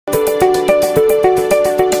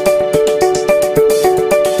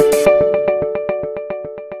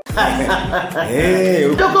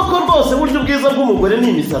Byo koko rwose buryo bwiza bw'umugore ni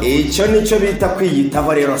imisatsi. Icyo nicyo bita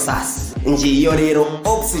kwiyitaho rero sasa. Ngiyo rero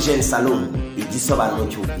Oxygen Salon igisobanuro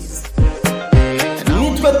cy'ubwiza.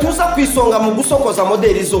 Nitwe tuza kwisonga mu gusokoza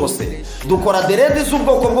modeli zose. Dukora derede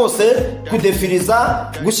z'ubwoko bwose, kudefiriza,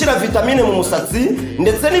 gushyira vitamine mu musatsi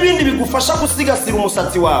ndetse n'ibindi bigufasha gusigasira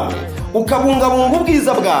umusatsi wawe ukabungabunga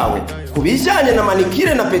ubwiza bwawe. Kubijyanye na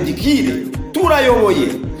manikire na pedikire turayoboye.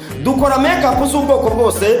 Dukora make-up z'ubwoko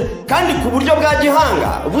bwose kandi ku buryo bwa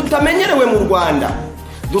gihanga butamenyerewe mu Rwanda.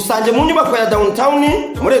 Dusange mu nyubako ya downtown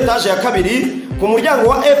muri etage ya 2 ku muryango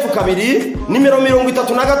wa F2 nimero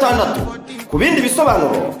 36. Ku bindi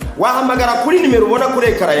bisobanuro wahamagara kuri nimero ubona kuri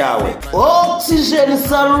ekara yawe. Oxygen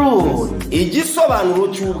Salon igisobanuro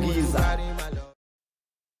cy'ubwiza.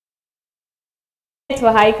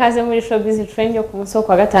 Tubahaye ikaze muri showbiz trend yo ku munsi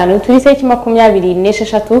wa gatanu turi tariki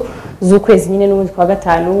 26 z'ukwezi nyine n'umunsi wa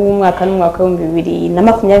gatanu w'umwaka n'umwaka wa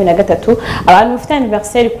 2023 abantu bafite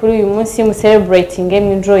anniversaire kuri uyu munsi mu celebrating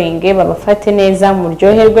enjoying babafate neza mu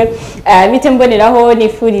ryoherwe bite mboneraho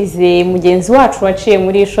nifurize mugenzi wacu waciye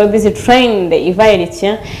muri showbiz trend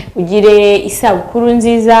Ivaeritien ugire isabukuru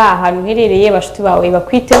nziza ahantu herereye bashuti bawe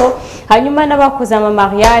bakwiteho hanyuma n'abakoze ama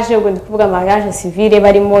mariage ubwo ndikuvuga mariage civile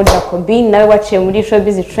barimo Jacobin nawe waciye muri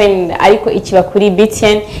showbiz trend ariko ikiba kuri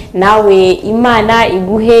BTN nawe Imana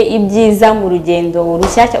iguhe ibyiza mu rugendo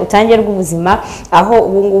rushyashya utangiye rw'ubuzima aho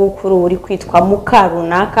ubu ngubu kuri uri kwitwa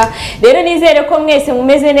mukarunaka rero nizere ko mwese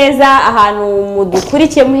mumeze neza ahantu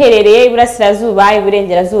mudukurikiye muherereye iburasirazuba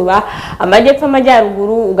iburengerazuba amajyepfo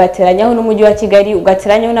amajyaruguru ugateranyaho n'umujyi wa Kigali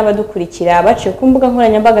ugateranyaho n'abadukurikira baciye ku mbuga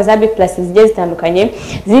nkoranyambaga za B+ zigiye zitandukanye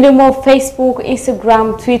zirimo Facebook,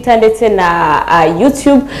 Instagram, Twitter ndetse na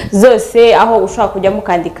YouTube zose aho ushaka kujya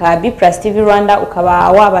mukandika B+ TV Rwanda ukaba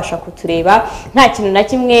wabasha kutureba nta kintu na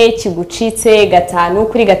kimwe kigucitse 5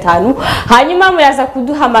 kuri 5 hanyuma muraza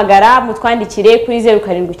kuduhamagara mutwandikire kuri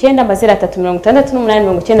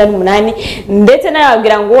 0793368898 ndetse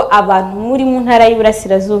narababwira ngo abantu muri mu ntara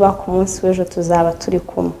y'Iburasirazuba ku munsi w'ejo tuzaba turi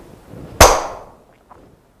kumwe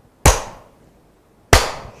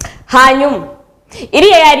hanyuma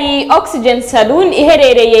iriya yari Oxygen Salon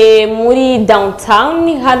iherereye muri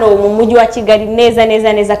downtown hano mu mujyi wa Kigali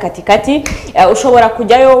neza katikati ushobora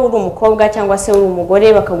kujyayo uri umukobwa cyangwa se uri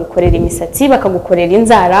umugore bakagukorera imisatsi bakagukorera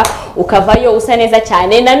inzara ukavayo usa neza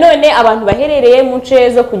cyane nanone abantu baherereye mu nce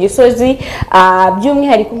zo ku Gisozi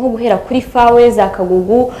by'umwihariko nko guhera kuri Fawe za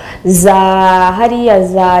Kagugu za hariya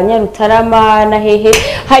za Nyarutarama na hehe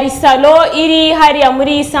hari salon iri hariya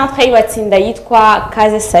muri centre y'Ibatsinda yitwa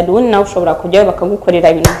Kaze Salon na ushobora kujyayo gukorera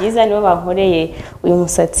ibintu byiza nibo bankoreye uyu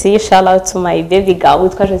musatsi shout out to my baby girl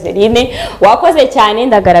witwa Joseline wakoze cyane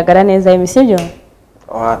ndagaragara neza imisibyo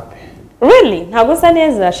wapi really ntabwo usa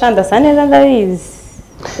neza shanda sa neza ndabizi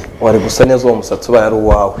wari gusa neza uwo musatsi uba yari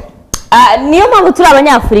uwawe niyo mpamvu turi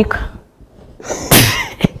abanyafurika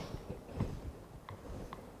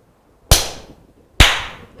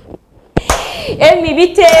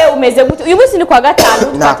bite umeze gute uyu munsi ni kwa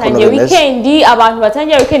gatanu twatangiye weekend abantu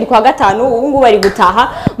batangiye weekend kwa gatanu ubu ngubu bari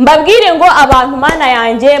gutaha mbabwire ngo abantu mana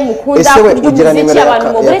yanjye mukunda kurya umuziki abantu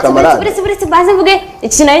mu buretse baze mvuge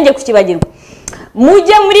iki naringe kukibagirwa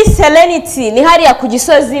mujye muri Serenity ni hariya ku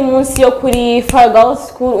Gisozi munsi yo kuri Fargal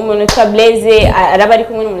School umuntu twa Blaze araba ari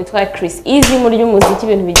kumwe n'umuntu twa Chris Easy muri ry'umuziki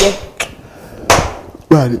ibintu bigiye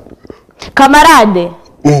bari kamarade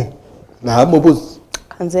nahamubuze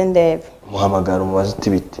kanze ndebe muhamagara umubaze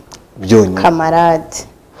tibiti byonyine kamarade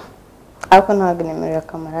ariko ntabwo nimero ya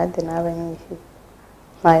kamarade naba nyifite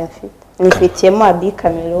ntayo mfite nifitiyemo abi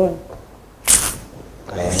Cameroon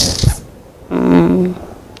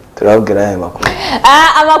turabwira aya makuru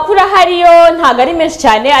amakuru hariyo ntago ari menshi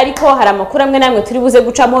cyane ariko hari amakuru amwe namwe turi buze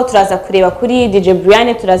gucamo turaza kureba kuri DJ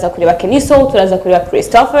Briane turaza kureba Keniso turaza kureba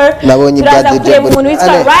Christopher turaza kureba umuntu witwa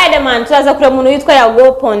Riderman turaza kureba umuntu witwa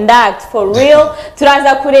Yago Pondact for real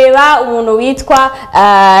turaza kureba umuntu witwa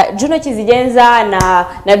Juno Kizigenza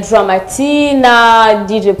na Dramati na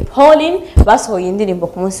DJ Pauline basohoye indirimbo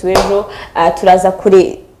ku munsi w'ejo turaza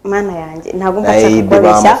kuri mana yanjye ntabwo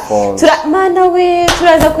mbashaka mana we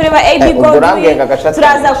turaza kureba AB Godwin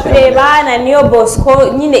turaza kureba na Neo Bosco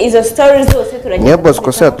nyine izo stories zose turagiye Neo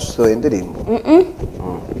Bosco se atusohoye indirimbo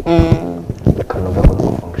kanoga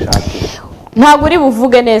ko shaki ntabwo uri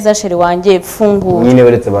buvuge neza sheri wanjye fungura nyine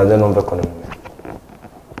beretse baze numva ko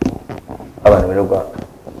abantu berwa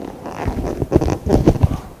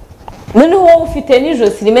none wowe ufite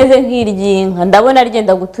n'ijosi rimeze nk'iry'inka ndabona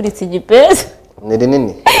rigenda guturitsa igipesi ni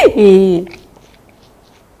rinini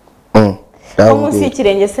munsi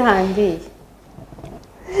y'ikirenge se handiye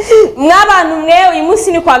mw'abantu mwe uyu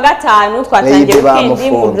munsi ni kwa gatanu twatangiye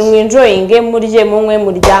weekend mwinjoyinge murye munywe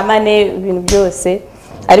muryamane ibintu byose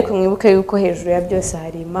ariko mwibuke yuko hejuru ya byose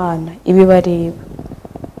hari Imana ibibareba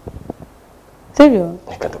sibyo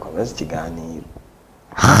reka dukomeze ikiganiro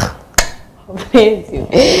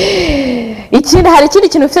ikindi hari ikindi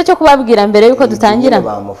kintu ufite cyo kubabwira mbere yuko dutangira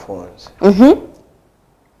bamufunze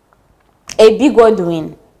AB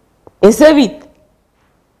Godwin ese bite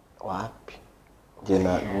wapi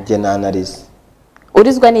nge na analyze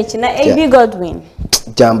urizwa n'iki na AB Godwin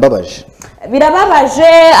byambabaje birababaje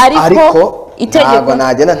ariko itegeko ntabwo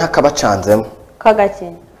nagenda ntakabacanzemo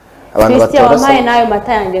kagake abantu batora wamaye nayo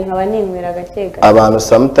mata yanjye nkaba ninywera gakega abantu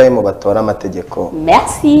sometime batora amategeko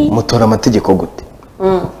merci mutora amategeko gute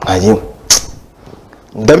ayiwe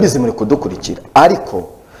ndabizi muri kudukurikira ariko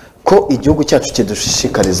ko igihugu cyacu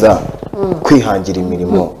kidushishikariza kwihangira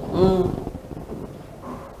imirimo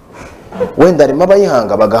wenda harimo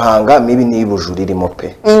abayihanga bagahanga mibi n'ibujura irimo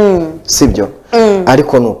pe sibyo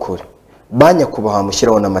ariko ni ukuri banyakubaha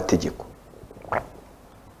mushyiraho n'amategeko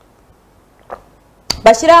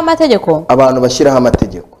bashyiraho amategeko abantu bashyiraho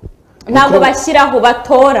amategeko ntabwo bashyiraho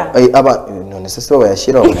batora none se bo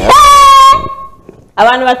bayashyiraho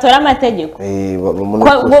abantu batora amategeko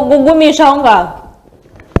gugumisha aho ngaho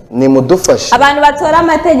ni mudufashe abantu batora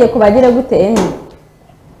amategeko bagire gute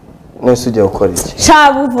nese ujya gukora iki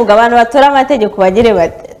shaba uvuga abantu batora amategeko bagire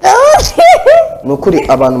bate ni ukuri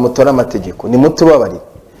abantu mutora amategeko ni mutubabarire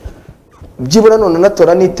byibura none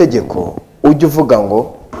natora n'itegeko ujye uvuga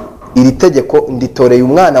ngo iri tegeko nditoreye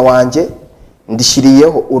umwana wanjye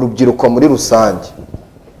ndishyiriyeho urubyiruko muri rusange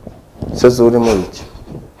sozo uri muri iki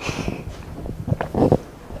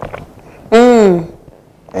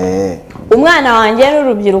umwana wanjye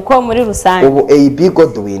n'urubyiruko muri rusange ubu AB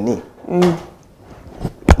Godwin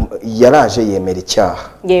yaraje yemera icyaha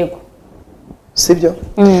yego sibyo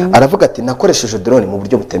aravuga ati nakoresheje drone mu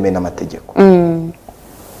buryo butemewe n'amategeko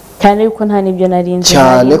cyane yuko nta nibyo narinzi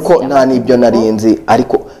cyane ko nta nibyo narinzi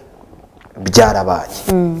ariko byarabaye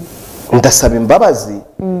ndasaba imbabazi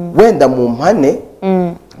wenda mu mpane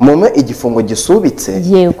mume igifungo gisubitse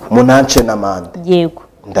munance n'amande yego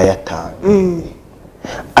ndayatanga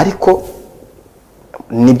ariko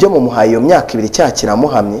nibyo mumuhaye iyo myaka 2 cyaha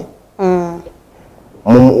kiramuhamye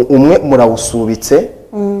umwe murawusubitse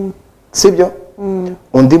sibyo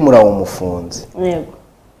undi murawumufunze yego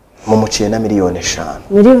mumuciye na miliyoni 5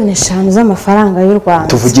 miliyoni 5 z'amafaranga y'u Rwanda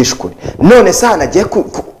tuvugisha ukuri none se ahana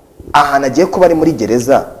agiye kuba ari muri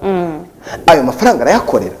gereza ayo mafaranga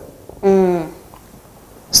arayakorera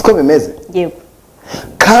siko bimeze yego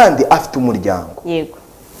kandi afite umuryango yego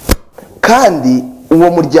kandi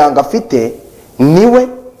uwo muryango afite niwe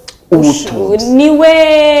ubutunzi niwe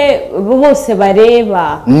bose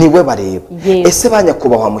bareba ese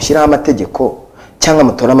banyakubahwa mushyiraho amategeko cyangwa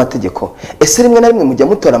mutora amategeko ese rimwe na rimwe mujya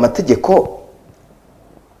mutora amategeko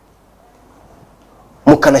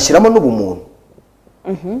mukanashyiramo n'ubumuntu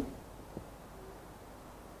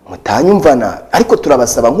mutanyumva nabi ariko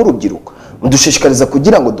turabasaba nk'urubyiruko mudushishikariza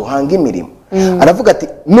kugira ngo duhange imirimo aravuga ati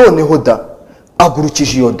noneho da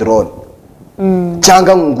agurukije iyo drone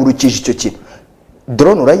cyangwa ngurukije icyo kintu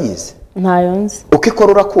drone urayizi ntayo nzi uko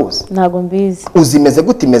ikora urakuzi ntago mbizi uzimeze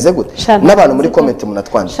gute imeze gute n'abantu muri comment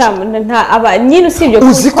munatwandika nyine usibye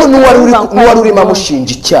uzi ko n'uwari urimo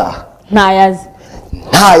amushinja icyaha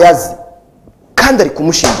ntayazi kandi ari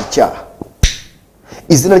kumushinja icyaha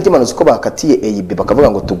izina ry'amanuzi ko bakatiye AB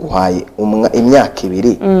bakavuga ngo tuguhaye imyaka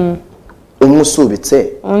 2 umwe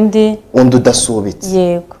usubitse undi udasubitse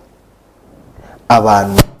yego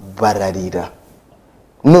abantu bararira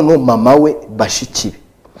none mama we bashikibe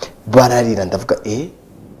bararira ndavuga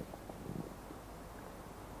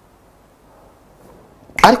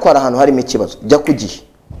ariko hari ahantu harimo ikibazo jya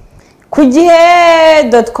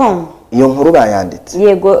kugihe.com iyo nkuru bayanditse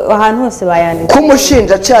yego ahantu hose bayanditse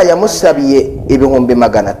kumushinjacaha yamusabiye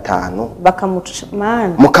 500,000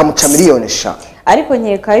 mukamuca miliyoni 5 ariko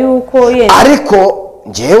nkeka yuko ariko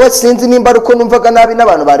njyewe sinzi nimba uko numvaga nabi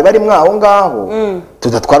n'abantu bari bari mwaho ngaho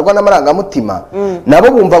tudatwarwa n'amarangamutima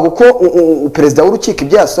nabo bumvaga uko perezida w'urukiko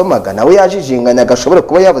ibyo yasomaga nawe yajijinganya agashobora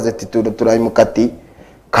kuba yavuze ati turayimukati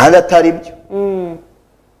kandi atari byo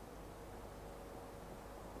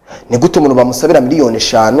ni gute umuntu bamusabira miliyoni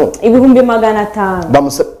 5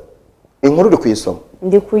 500,000 inkuru uri kuyisoma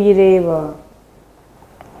ndi kuyireba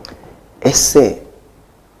ese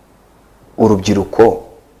urubyiruko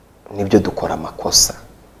nibyo dukora amakosa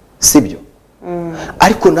sibyo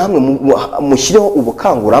ariko namwe mushyireho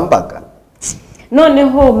ubukangurambaga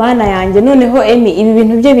noneho mana yanjye noneho emi ibi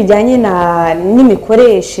bintu bye bijyanye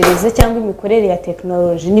n'imikoreshereze cyangwa imikorere ya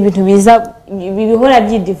tekinoloji ni ibintu bihora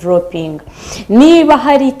byidevelopinga. Niba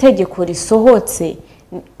hari itegeko risohotse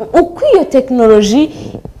uko iyo tekinoloji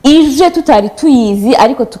ije tutari tuyizi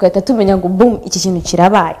ariko tugahita tumenya ngo boom iki kintu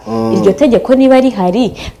kirabaye, iryo tegeko niba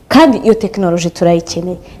rihari kandi iyo tekinoloji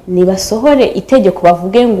turayikeneye, nibasohore itegeko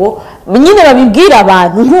bavuge ngo nyine babibwira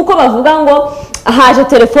abantu nk'uko bavuga ngo haje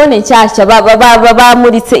telefone nshyashya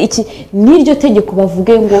bamuritse iki, n'iryo tegeko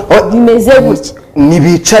bavuge ngo bimeze gutya.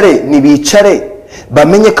 Nibicare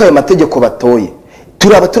bamenye ko ayo mategeko batoye.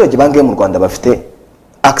 Turi abaturage bangaye mu Rwanda bafite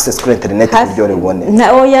access kuri internet buryo rebone.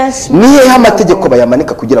 Nihe amategeko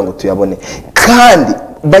bayamanika kugira ngo tuyabone. Kandi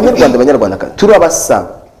banyarwanda turabasaba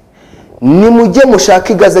ni mujye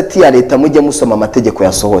mushaka igazeti ya leta mujye musoma amategeko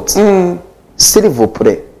yasohotse. S'il vous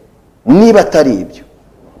plaît, niba atari ibyo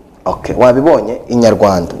okay wabibonye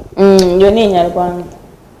Inyarwanda. Yo ni Inyarwanda.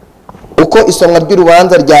 Uko isomwa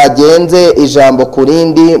ry'urubanza ryagenze ijambo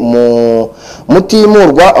kurindi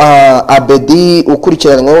mutimurwa Abedi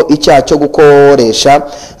ukurikiranyweho icyaha cyo gukoresha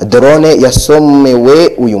drone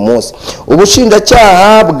yasomewe uyu munsi.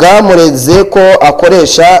 Ubushinjacyaha bwamureze ko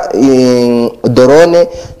akoresha drone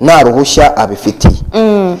nta ruhushya abifitiye.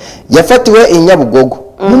 Yafatiwe i Nyabugogo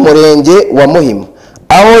mu murenge wa Muhima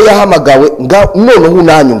aho yahamagawe noneho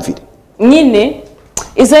unanyumvire nyine.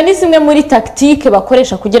 Izo ni zimwe muri tactique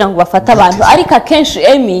bakoresha kugira ngo bafate abantu, ariko akenshi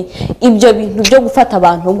emi ibyo bintu byo gufata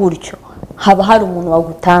abantu gutyo haba hari umuntu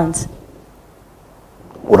wagutanze.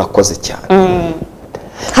 Urakoze cyane.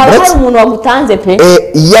 Haba hari umuntu wagutanze pe.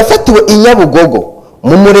 Yafatiwe i Nyabugogo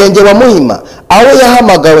mu murenge wa Muhima aho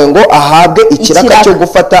yahamagawe ngo ahabwe ikiraka cyo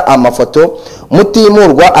gufata amafoto.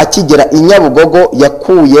 Mutimurwa akigera i Nyabugogo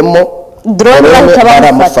yakuyemo drone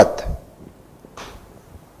baramufata.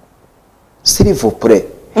 S'il vous plaît,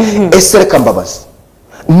 ese reka mbabaza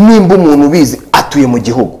nimba umuntu ubizi atuye mu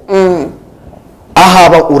gihugu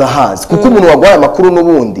ahaba urahazi kuko umuntu wagwaye amakuru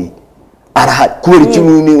n'ubundi arahari kubera iki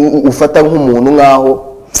ufata nk'umuntu nkaho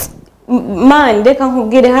man reka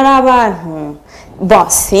nkubwire hari abantu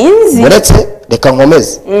basinzi uretse reka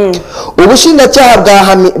nkomeze.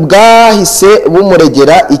 Ubushinjacyaha bwahise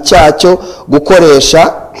bumuregera icyaha cyo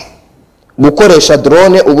gukoresha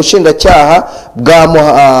drone. Ubushinjacyaha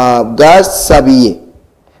bwasabiye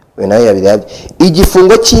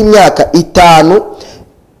igifungo cy'imyaka 3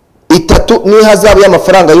 n'ihazabu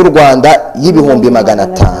y'amafaranga y'u Rwanda y'ibihumbi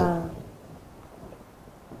 500.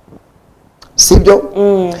 Sibyo?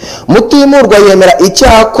 Mutimurwa yemera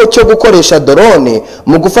icyaha ko cyo gukoresha drone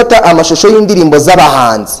mu gufata amashusho y'indirimbo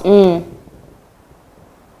z'abahanzi.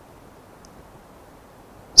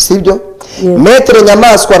 Sibyo? Maître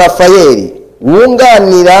Nyamaswa Raphael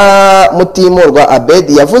wunganira Mutimurwa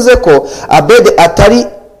Abedi yavuze ko Abedi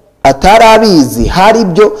atarabizi hari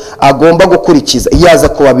ibyo agomba gukurikiza yaza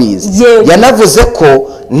kuba abizi. Yanavuze ko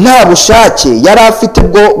nta bushake yari afite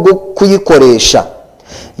bwo kuyikoresha.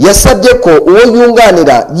 Yasabye ko uwo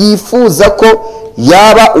yunganira yifuza ko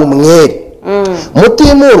yaba umwere.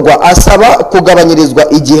 Mutimurwa asaba kugabanyirizwa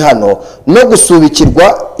igihano no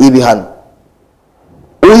gusubikirwa ibihano.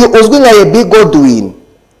 Uyu uzwi nka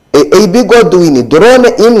Godwin drone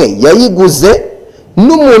imwe yayiguze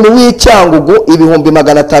n'umuntu w'icyangugu ibihumbi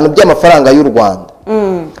 500 by'amafaranga y'u Rwanda.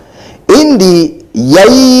 Indi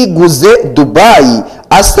yayiguze Dubai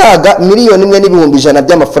asaga miliyoni 1,100,000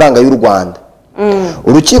 by'amafaranga y'u Rwanda.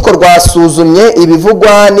 Urukiko rwasuzumye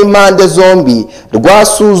ibivugwa n'impande zombi,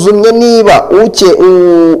 rwasuzumye niba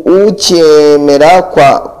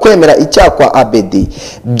kwemera icyaha kwa Abedi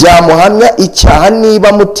byamuhamya icyaha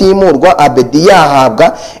niba Mutimurwa Abedi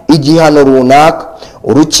yahabwa igihano runaka.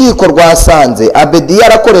 Urukiko rwasanze Abedi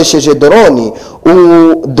yarakoresheje drone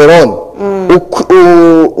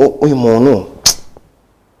uyu muntu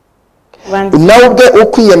nawe ubwe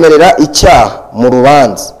ukwiyemerera icyaha mu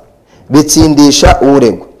rubanza bitsindisha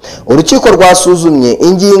uregwa. Urukiko rwasuzumye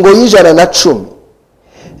ingingo y'110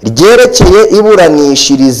 ryerekeye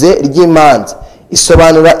iburanishirize ry'imanza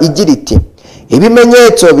isobanura igira iti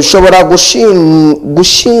ibimenyetso bishobora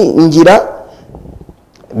gushingira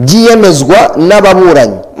byiyemezwa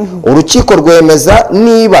n'ababuranyi. Urukiko rwemeza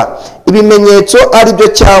niba ibimenyetso ari byo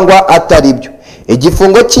cyangwa atari byo.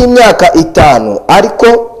 Igifungo cy'imyaka 5 ariko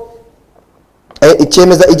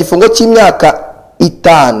icyemeza igifungo cy'imyaka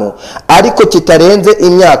 5 ariko kitarenze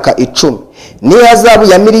imyaka 10 n'ihazabu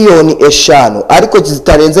ya miliyoni 5 ariko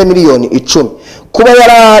zitarenze miliyoni 10. Kuba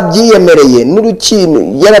yarabyiyemereye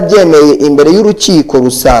yarabyemeye imbere y'urukiko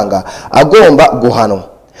rusanga agomba guhanwa.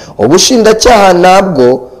 Ubushinjacyaha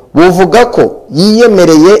nabwo buvuga ko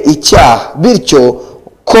yiyemereye icyaha bityo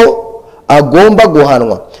ko agomba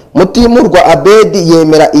guhanwa. Mutimurwa Abedi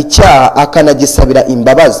yemera icyaha akanagisabira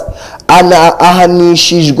imbabazi,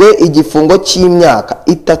 ahanishijwe igifungo cy'imyaka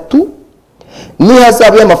 3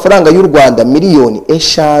 n'ihazabu y'amafaranga y'u Rwanda miliyoni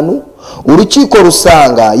 5. Urukiko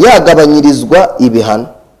rusanga yagabanyirizwa ibihano.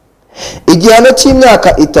 Igihano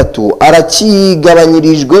cy'imyaka 3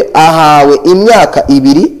 arakigabanyirijwe, ahawe imyaka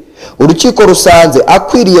 2. Urukiko rusanze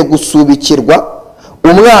akwiriye gusubikirwa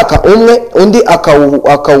umwaka umwe, undi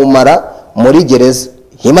akawumara muri gereza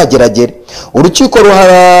y'Imageragere. Urukiko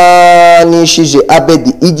ruhanishije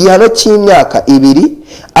Abedi igihano cy'imyaka 2,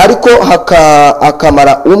 ariko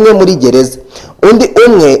akamara umwe muri gereza, undi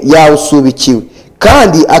umwe yawusubikiwe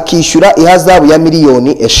kandi akishyura ihazabu ya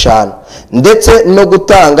miliyoni 5 ndetse no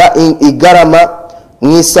gutanga igarama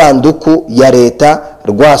mu isanduku ya leta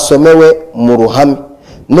rwasomewe mu ruhame.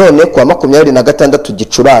 None kuwa 26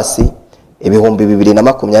 Gicurasi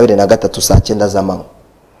 2023 saa 9 z'amanywa.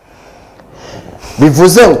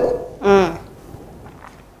 Bivuze ngo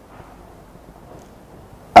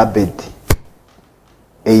Abedi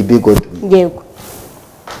Godwin yego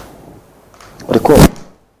ariko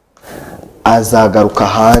azagaruka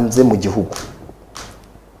hanze mu gihugu,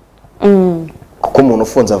 kuko umuntu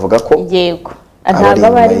ufunze avuga ko yego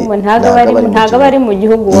ntago bari mu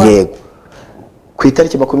gihugu wa yego. Ku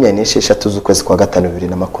itariki 26 z'ukwezi kwa 5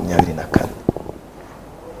 2024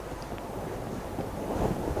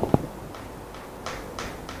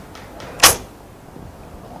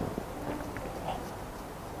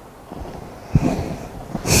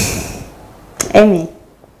 Emi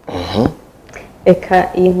eka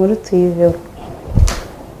iyi nkuru tuyiveho,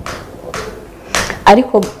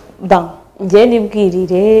 ariko njye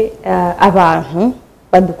nibwirire abantu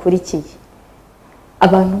badukurikiye,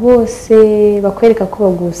 abantu bose bakwereka ko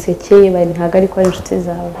bagusekeye bari ntago ariko ari inshuti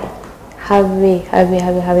zawe,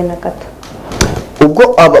 habe na gato.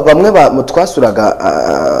 Ubwo bamwe twasuraga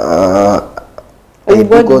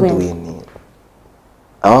Godwin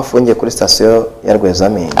aho afungiye kuri station ya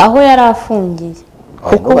Rwezamenyo, aho yari afungiye,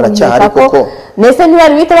 kuko baracyahari kuko nese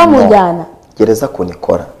ntibari bita bamujyana gereza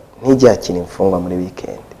kunikora ntijya yakina imfungwa muri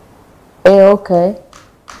weekend. Okay,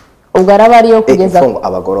 ubwo araba ariyo kugeza imfungwa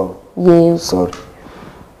abagoroba. Yego, sorry,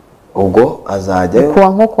 ubwo azajya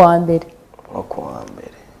nko kuwa mbere.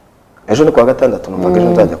 Ejo ni kuwa 6 numvaga ejo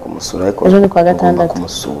nzajya kumusura, ariko ejo ni kuwa 6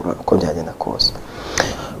 kumusura uko byagenda kose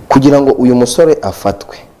kugira ngo uyu musore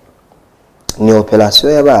afatwe. Ni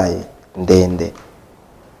operation yabaye ndende,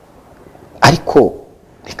 ariko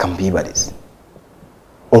reka mbibarize,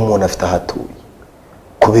 umuntu afite ahatuye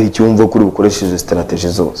kubera icyumva kuri bukoresheje strategy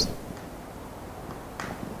zose.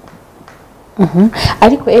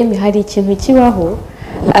 Ariko Emi, hari ikintu kibaho,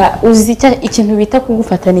 uzi ikintu bita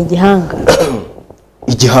kugufatana igihanga.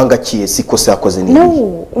 Igihanga kiye siko se yakoze nini? No,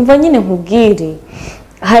 umva nyine nkubwire,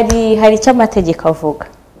 hari icyo amategeko avuga.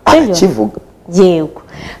 Kivuga yego,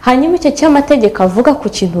 hanyuma icyo cy'amategeko avuga ku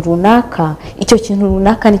kintu runaka, icyo kintu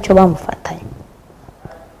runaka nicyo bamufatanye.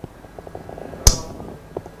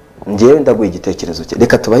 Ngewe ndaguye igitekerezo cye,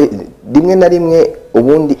 reka tubahe rimwe na rimwe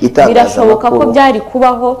ubundi birashoboka ko byari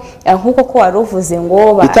kubaho nkuko ko waruvuze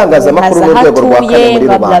ngo itangazamakuru mu rwego rwa kane muri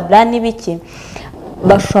rubanda n'ibiki,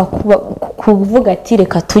 bashobora kuvuga ati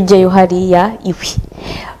reka tujyeyo hariya iwe,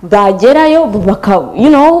 bagerayo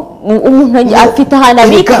umuntu afite ahantu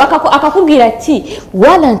abika akakubwira ati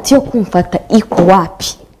warranty yo kumfata iko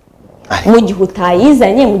wapi, mu gihe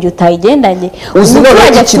utayizanye, mu gihe utayigendanye,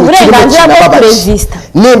 umuturage afite uburenganzira bwo kuresista.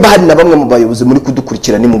 Nimba hari na bamwe mu bayobozi muri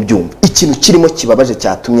kudukurikira ni mu byumva ikintu kirimo kibabaje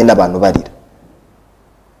cyatumye n'abantu barira,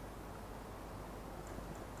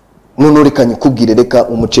 none reka nyikubwire, reka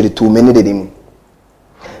umuceri tuwumenere rimwe.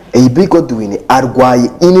 Godwin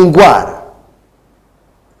arwaye indwara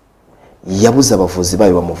yabuze abavuzi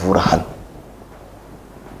bayo bamuvura hano.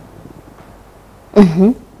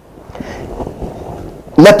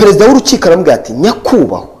 Na perezida w'urukiko aramubwira ati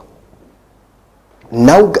nyakubahwa,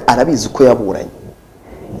 nawe arabizi uko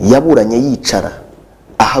yaburanye yicara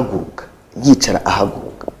ahaguruka,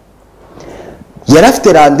 yari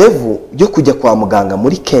afite rendezvous yo kujya kwa muganga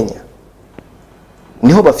muri Kenya,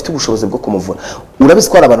 niho bafite ubushobozi bwo kumuvura. Urabizi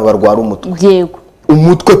ko hari abantu barwara umutwe. Yego,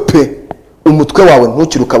 umutwe pe, umutwe wawe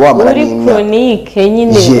ntukiruka wamara n'imyaka, uri chronique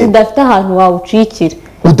nyine, udafite ahantu wawucikira,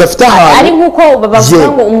 udafite ahantu. Ari nkuko bavuga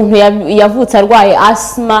ngo umuntu yavutse arwaye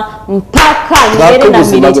asthma mpaka mbere na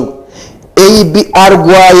mbere.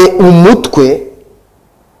 Arwaye umutwe,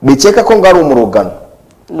 bikeka ko ngari umurugano.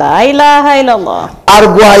 La ilaha illallah.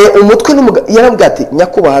 Arwaye umutwe yarambwira ati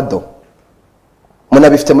nyakubahwa do,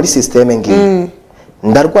 munabifite muri systeme ngiye,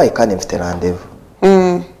 ndarwaye kandi mfite rendezvous.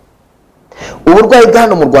 Uburwayi bwa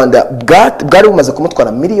hano mu Rwanda bwari bumaze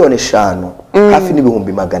kumutwara miliyoni 5 hafi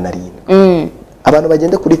n'ibihumbi 700. abantu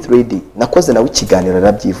bagende kuri 3D nakoze nawe ikiganiro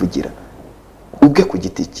arabyivugira ubwe ku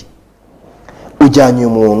giti cye ujyanye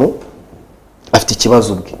umuntu afite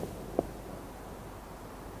ikibazo ubwe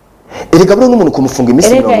erega bro n'umuntu kumufunga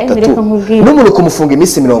iminsi 30 n'umuntu kumufunga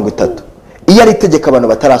iminsi 30 iyo ari itegeka abantu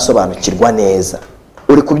batarasobanukirwa neza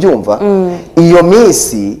uri kubyumva iyo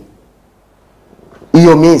minsi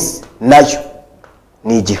nayo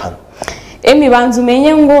ni igihano banza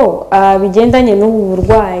umenye ngo bigendanye n'ubu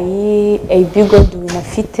burwayi Godwin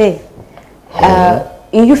afite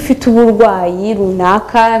iyo ufite uburwayi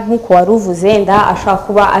runaka nk'uko wari uvuze nda ashobora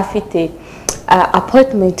kuba afite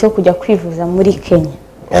appointment yo kujya kwivuza muri Kenya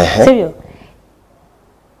sibyo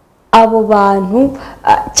abo bantu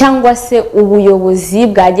cyangwa se ubuyobozi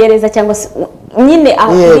bwa gereza cyangwa se nyine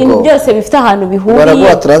ibintu byose bifite ahantu bihuriye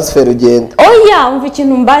baraguha transfer ugenda umva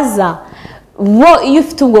ikintu mbaza bo iyo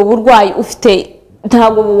ufite ubwo burwayi ufite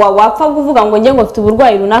ntabwo wapfa kuvuga ngo njye ngo ufite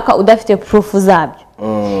uburwayi runaka udafite proof zabyo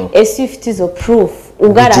ese ufite izo proof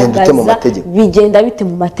ugaragaza bigenda bite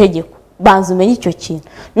mu mategeko banza umenye icyo kintu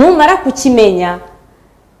numara kukimenya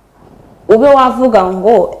ube wavuga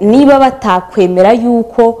ngo niba batakwemera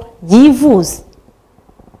yuko yivuza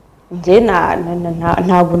nje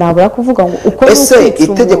ntabwo nabura kuvuga ngo uko ese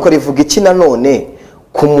itegeko rivuga iki nanone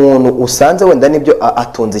ku muntu usanze wenda nibyo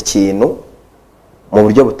atunze ikintu mu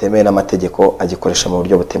buryo butemewe n'amategeko agikoresha mu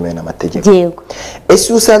buryo butemewe n'amategeko yego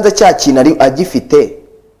ese usanze cya kintu ari agifite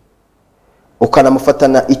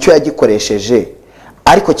ukanamufatana icyo yagikoresheje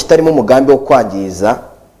ariko kitarimo umugambi wo kwangiza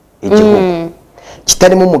igihugu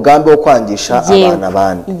kitarimo umugambi wo kwangisha abana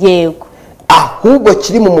abandi yego ahubwo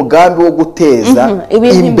kiri mu mugambi wo guteza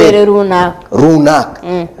imbere runaka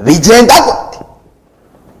bigenda gute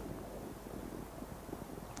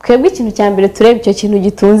twebwe ikintu cya mbere tureba icyo kintu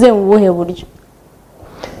gitunze mu buhe buryo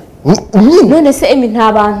none se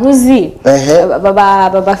nta bantu uzi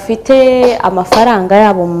bafite amafaranga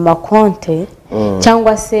yabo mu makonte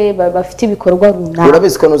cyangwa se bafite ibikorwa runaka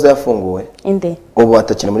urabizi ko nuzayafunguwe inde ubu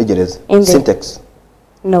atakina muri gereza Syntax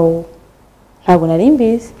no ntabwo nari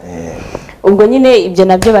mbizi ubwo nyine ibyo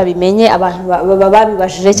nabyo babimenye abantu baba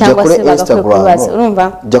babibajije cyangwa se bagakwiye kubibaza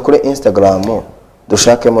urumva jya kuri Instagram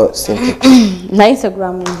dushakemo Syntax na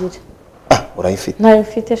Instagram ngira urayifite ntayo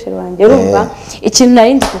mfite sheri wanjye urumva ikintu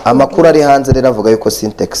nari ndi amakuru ari hanze rero avuga yuko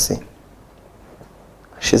Syntax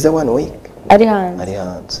shize 1 week ari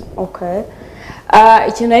hanze okay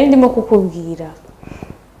ikintu nari ndimo kukubwira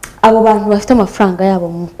abo bantu bafite amafaranga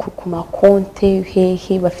yabo ku makonte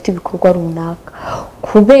hehe bafite ibikorwa runaka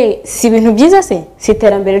si ibintu byiza se si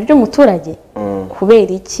iterambere ry'umuturage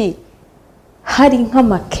kubera iki hari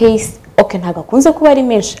nk'amakesi ntabwo akunze kuba ari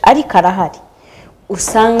menshi ariko arahari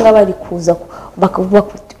usanga bari kuza bakavuga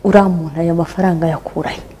ko uriya muntu aya mafaranga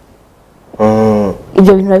yakurahe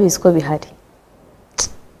ibyo bintu urabizi ko bihari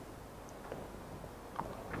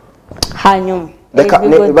hanyuma reka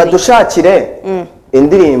badushakire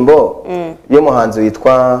indirimbo y'umuhanzi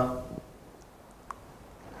witwa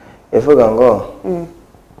ivuga ngo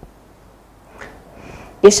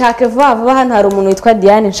ishake vuba vuba hano hari umuntu witwa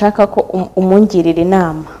Diane nshaka ko umungirira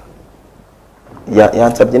inama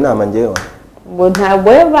yansabye inama ngewe ngo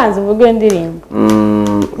ntabwo yabanze uvuge iyo ndirimbo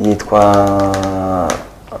yitwa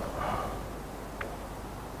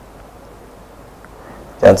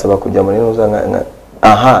yansaba kujya muri nuza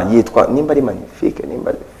yitwa nimba ari magnifique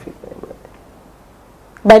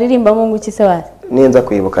baririmbamo ngo iki se bazi ninza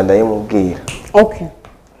kwibuka ndayimubwira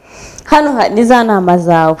hano ni za nama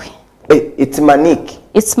zawe it's Manique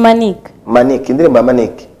indirimbo ya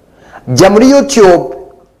Manique jya muri YouTube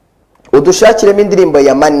udushakiremo indirimbo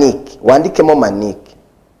ya Manique wandikemo Manique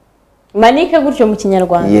gutyo mu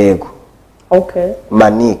kinyarwanda yego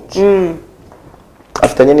Manique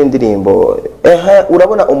afitanye n'indirimbo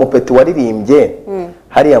urabona umupeti waririmbye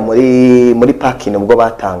hariya muri parking ubwo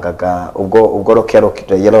batangaga ubwo Rock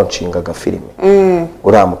yaroncingaga filime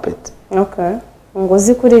uriya mupeti ngo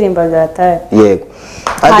uzi kuririmba byataye yego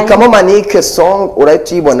andikamo Manique song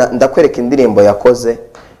urahita uyibona ndakwereka indirimbo yakoze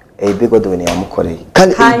Godwin yamukoreye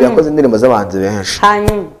kandi yakoze indirimbo z'abanzi benshi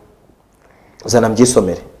hanyuma uzana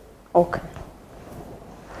mbyisomere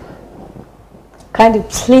kandi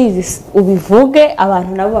please ubivuge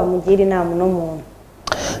abantu nabo bamugira inama n'umuntu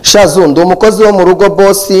Shazundi umukozi wo mu rugo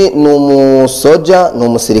boss ni umusoja ni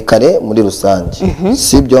umusirikare muri rusange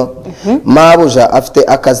sibyo mabuja afite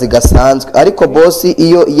akazi gasanzwe ariko boss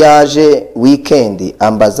iyo yaje weekend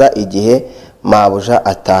ambaza igihe mabuja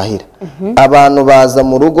atahira abantu baza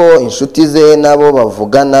mu rugo inshuti ze nabo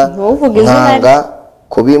bavugana nkanga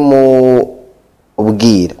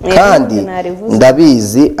kubimubwira kandi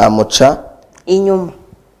ndabizi amuca inyuma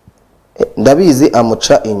ndabizi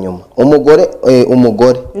amuca inyuma umugore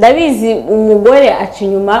ndabizi umugore aca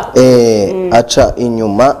inyuma aca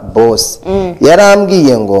inyuma boss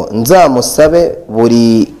yarambwiye ngo nzamusabe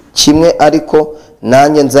buri kimwe ariko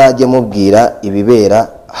nanjye nzajye mubwira ibibera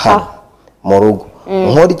hano mu rugo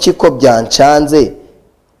nkora iki ko byancanze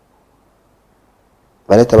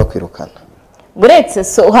bareta bakwirukana buretse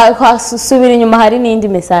subira inyuma hari n'indi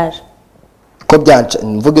message ko byanca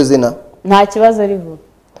mvuge izina nta kibazo rivuga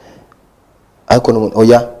ariko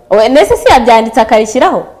oya nese si yabyanditse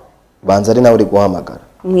akarishyiraho banza ari nawe uri guhamagara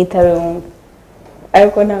mwitabe wumva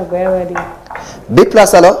ariko ntabwo yaba ari B+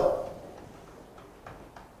 alo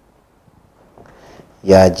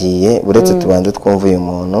yagiye buretse tubanze twumva uyu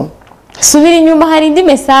muntu subira inyuma hari indi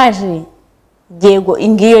message yego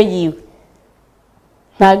ingiyo yiwe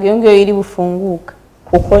ntabwo iyo ngiyo iri bufunguka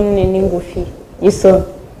kuko ni ngufi yisoma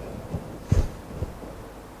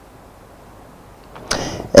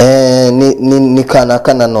ni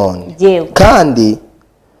kanaka nanone yewe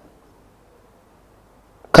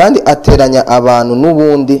kandi ateranya abantu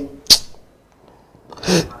n'ubundi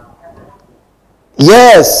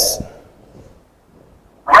yes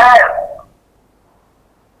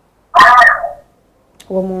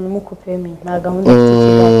uwo muntu umukupeme nta gahunda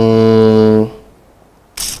afite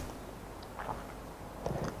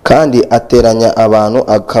kandi ateranya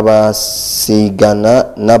abantu akabasigana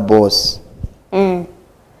na boss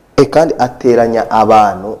kandi ateranya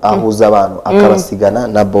abantu ahuza abantu akabasigana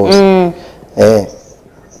na boss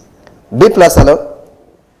B+ alo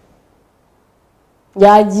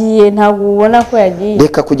yagiye ntabwo ubona ko yagiye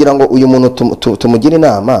reka kugira ngo uyu muntu tumugire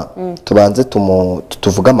inama tubanze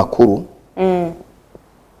tuvuge amakuru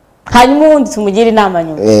hanyuma ubundi tumugire inama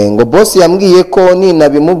nyuma ngo boss yambwiye ko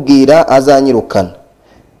ninabimubwira azanyirukana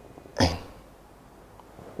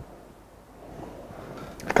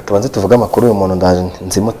tubanze tuvuga amakuru uyu muntu ndaje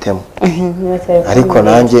nzimutemo ariko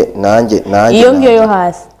nanjye iyo ngiyo yo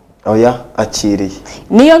hasi oya akiriye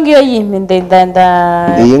niyo ngiyo yimpe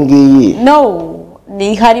ndanda iyi ngiyi no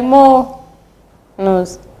ni harimo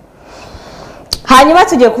nuzi hanyuma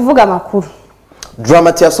tugiye kuvuga amakuru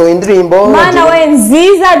Dramati yasohoye indirimbo mana we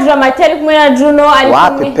nziza Dramati ari kumwe na Juno ari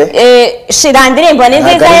kumwe shira indirimbo ni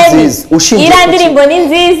nziza ira ndirimbo ni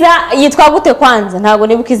nziza yitwa gute kwanza ntago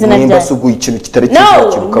nibuka izina ryayo nimba suguye ikintu kitari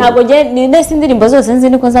kibuka ntago ni nese indirimbo zose nzi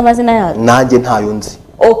niko z'amazina yazo nanjye ntayo nzi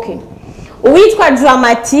okay uwitwa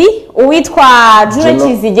Dramati uwitwa Juno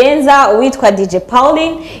Kizigenza uwitwa DJ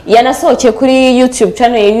Pauline yanasohokeye kuri YouTube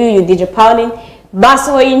channel y'uyu DJ Pauline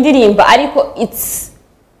basohoye indirimbo ariko it's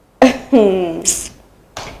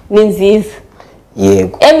ni nziza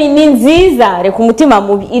yego ni nziza reka umutima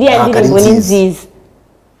mubi iriya ndirimbo ni nziza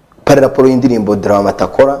par rapport y'indirimbo Dramati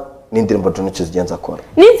akora n'indirimbo Juno Kizigenza akora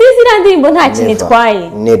ni nziza iriya ndirimbo nta kintu itwaye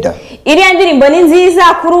iriya ndirimbo ni nziza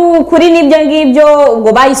kuri n'ibyo ngibyo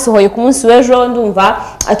ubwo bayisohoye ku munsi w'ejo ndumva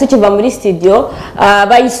tukiva muri studio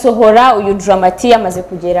bayisohora uyu Dramati yamaze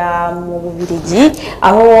kugera mu Bubiligi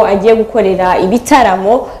aho agiye gukorera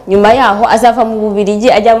ibitaramo nyuma yaho azava mu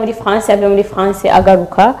Bubiligi ajya muri France ave muri France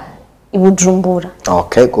agaruka i Bujumbura.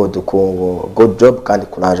 Okay, good job kandi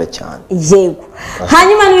kunaje cyane. Yego.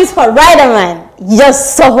 Hanyuma n'uwitwa Riderman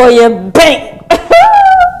yasohoye bang.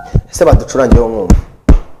 Ese baducurangiye mwumva.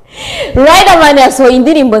 Riderman yasohoye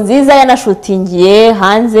indirimbo nziza yanashutingiye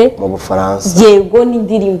hanze mu Bufaransa. Yego ni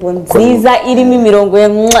indirimbo nziza irimo imirongo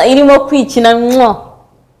irimo kwikina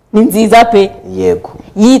ni nziza pe. Yego.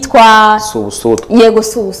 Yitwa Subusutwa. Yego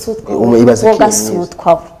Subusutwa. Ibaze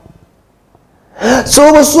Gasutwa.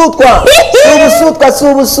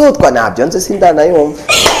 Subusutwa nabyo nze sindana yumva.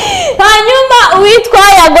 Hanyuma uwitwa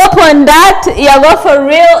Yago Pondat Yago for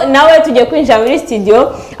real nawe tujye kwinjira muri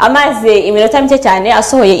studio amaze iminota mike cyane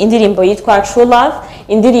asohoye indirimbo yitwa True Love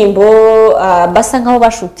indirimbo basa nkaho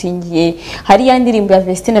bashutingiye hari ya ndirimbo ya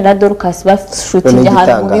Vestine na Dorcas bashutingiye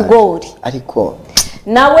ahantu mu bigori ariko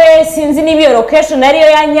nawe sinzi niba iyo location ariyo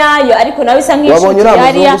ya nyayo ariko nawe isa nk'ishuti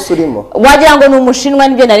yariya wagira ngo ni umushinwa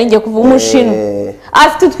nibyo naringiye kuvuga umushinwa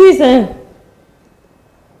afite twise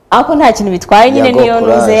ako nta kintu bitwaye nyine niyo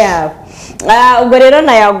nuze yabo ubwo rero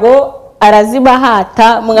na Yago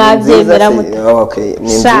arazibahata mwabyemera mute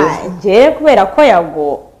nje kubera ko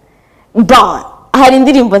Yago bon hari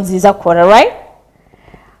indirimbo nziza akora right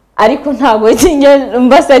ariko ntago ngiye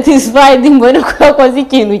mba satisfied mbona ko yakoze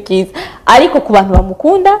ikintu cyiza ariko ku bantu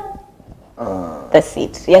bamukunda that's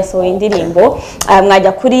it yasohoye indirimbo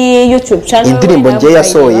mwajya kuri YouTube channel indirimbo ngiye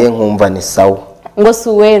yasohoye nkumva ni sawa ngo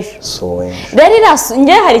suwejo rero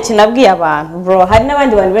ngiye hari ikintu abwiye abantu bro hari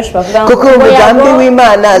n'abandi bantu benshi bavuga ngo umugambi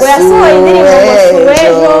w'Imana yasohoye indirimbo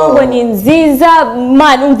suwejo ngo ni nziza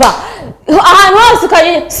man umva ahantu hose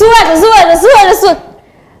ukaje suwejo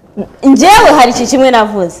njyewe hari iki kimwe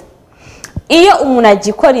navuze iyo umuntu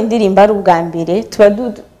agikora indirimbo ari ubwa mbere tuba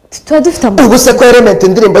dufite ubu se ko element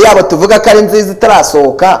indirimbo yabo tuvuga ko ari nziza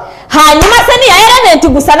itarasohoka hanyuma se ni ya element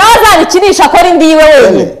gusa nawe azabikinisha akora indi yiwe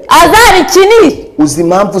wenyine azabikinisha uzi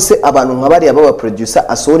impamvu se abantu nka bariya baba producer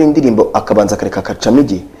asohora indirimbo akabanza akareka akacamo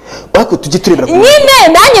igihe ariko tujye turebera nyine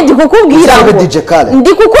nanjye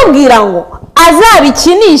ndi kukubwira ngo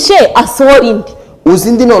azabikinishe asohora indi uzi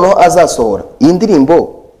indi noneho azasohora iyi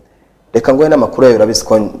ndirimbo reka ngoye n'amakuru yayo urabizi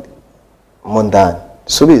ko mu ndani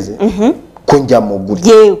subize ko njya mu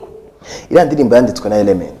gutya yego iriya ndirimbo yanditswe na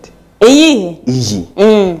element iyi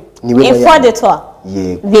niwe info de toi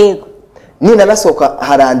yego nina nasohoka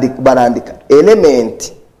barandika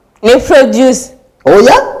element ni produce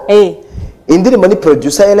oya indirimbo ni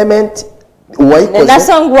producer element uwayikoze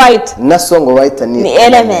na songwriter ni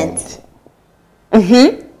element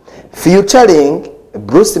featuring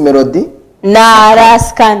Bruce Melody na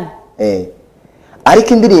Raskan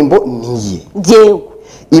ariko indirimbo niye yego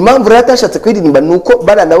impamvu rero atashatse kuririmba nuko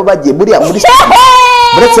bana nabo bagiye buriya muri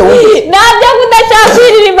buretse wumve nabyo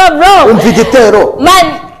kudashakiririmba bro umva igitero man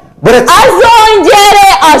azongere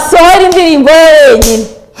asohora indirimbo wenyine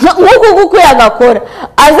nk'uko guko yagakora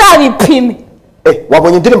azabipime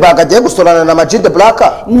wabonye indirimbo yagagiye gusorana na Majid Black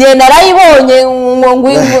nge narayibonye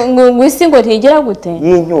ngo isi ngo ntigera gute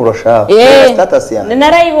y'inyuro sha status ya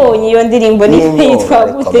narayibonye iyo ndirimbo yitwa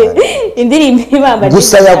gute indirimbo ibamba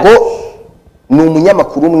gusa yago ni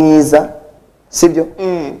umunyamakuru mwiza sibyo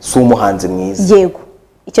si umuhanzi mwiza yego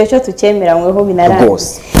icyo cyo tukemeranyweho binaranga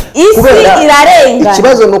rwose isi irarenga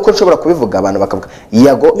ikibazo nuko nshobora kubivuga abantu bakavuga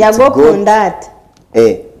yago kundata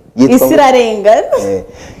isi irarenga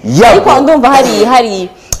ariko ndumva hari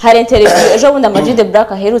interview ejo bundi Majid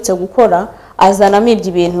Black aherutse gukora azanamo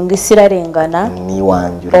ibintu ngo isi irarengana ni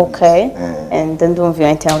wanjye okay and ndumva iyo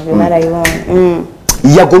interview narayibonye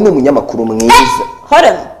yago ni umunyamakuru mwiza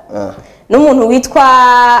hora n'umuntu witwa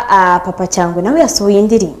papa cyangwa nawe yasohoye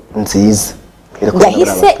indirimbo nziza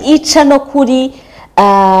yahise ica no kuri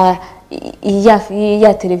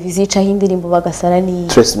ya televiziyo icaho indirimbo bagasara ni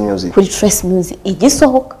kuri Trace Music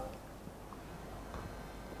igisohoka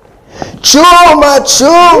chuma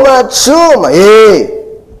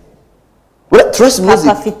Trace Music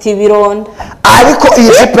afite ibironda ariko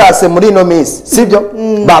iyi place muri ino minsi sibyo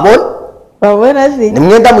babona zi ni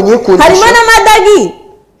mwenda munyikundisha harimo na Madagi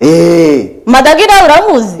Madagi nawe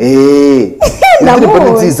uramuzi indirimbo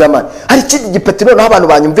ni nziza man hari ikindi gipatiro naho abantu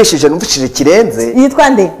banyumvishije numvishije kirenze yitwa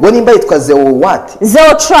nde ngo nimba yitwa Zeo what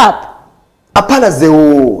Zeo Trap apana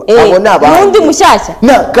Zeo abona abantu nundi mushyashya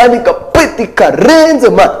na kandi kapeti karenze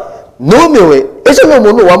man numiwe ejo ni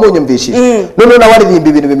umuntu wamunyumvishije none nawe aririmba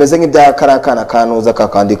ibintu bimeze nk'ibya karakana kanuza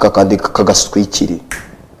kakandika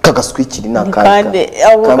kagaswikiri nakandi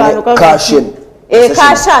kasheni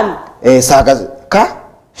kashami sagaze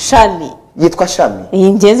shami yitwa shami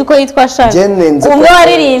ingenzi ko yitwa shami umwe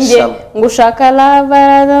waririmbye ngo ushaka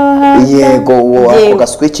lavaradoha yego uwo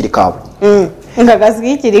gaswikiri kawe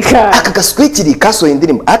aka gaswikiri kasohoye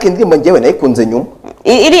indirimbo aka indirimbo njyewe nayikunze nyuma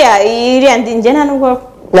iriya njye nta nubwo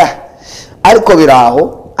ariko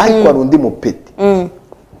biraho ariko hari undi mupeti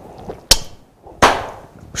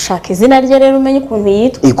ushaka izina rye rero umenye ukuntu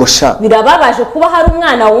yitwa igosha birababaje kuba hari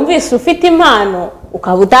umwana wumvise ufite impano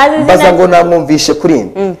ukaba utazi izina baza ngo namwumvishe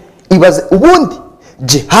kuri ibaze ubundi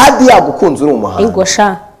jihadi yagukunze uri umuhanzi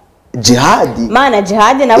igosha jihadi mana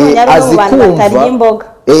jihadi nabonye ari mu bantu batarya imboga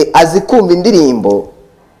azi kumva indirimbo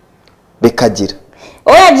bikagira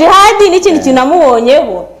oya jihadi n'ikindi kintu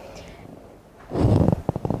namubonyeho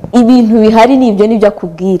ibintu bihari nibyo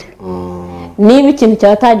akubwira niba ikintu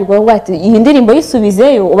cyatangirwa ngo ati iyi ndirimbo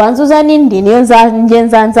yisubizeyo ubanza uzana indi niyo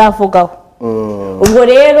nzavugaho ubwo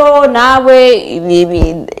rero nawe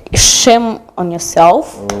shame on yourself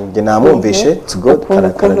njye namwumvishe it's good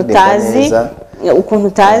ukuntu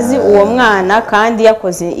utazi uwo mwana kandi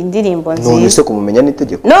yakoze indirimbo nziza none se kumumenya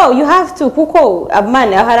n'itegeko no you have to kuko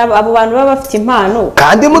abana hari abo bantu baba bafite impano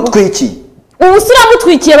kandi mutwikiye ubu sura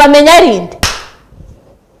mutwikiye bamenya rinde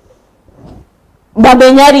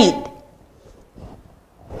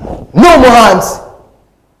ni umuhanzi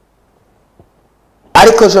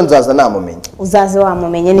ariko ejo nzaza namumenye uzaze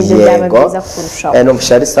wamumenye nibyo byaba byiza kurushaho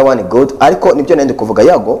numvise ari sawa ni good ariko nibyo nende kuvuga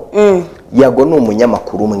yago ni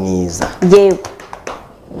umunyamakuru mwiza yego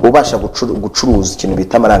ubasha gucuruza ikintu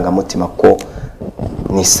bita amarangamutima ko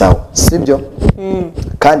ni sawa sibyo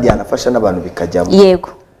kandi yanafasha n'abantu bikajyamo yego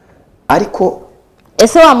ariko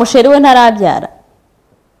ese wa musheri we ntarabyara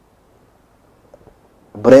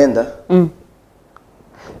Brenda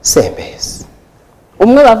sembezi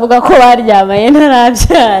umwe bavuga ko baryamaye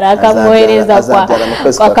ntarabyara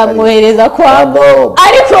akamwohereza kwa Bob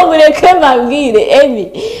ariko mureke mbabwire Emi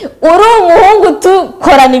uri umuhungu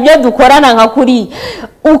tukorana ibyo dukorana nka kuri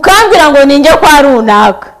ukambwira ngo ninjye kwa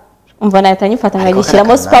runaka umva nahita nyifata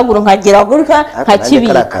nkagishyiramo supaguru nkagira gutya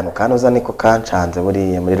nkakibika akantu kanoza niko kancanze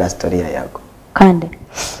buriya muri la story yago kandi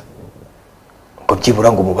ngo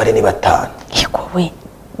byibura ngo umubare ni 5 yego we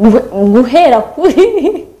guhera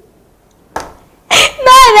kuri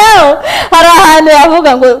naho hari ahantu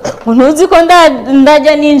yavuga ngo ntuzi ko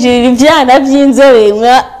ndajya ninjirira ibyana by'inzobe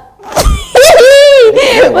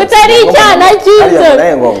utari icyana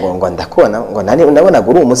cy'inzobe ngo ndakubona ngo nabonaga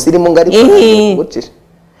uri umusirimu ngo ariko gucisha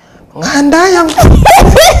mwandaya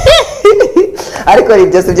ariko ari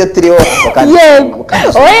byose byo turiho yego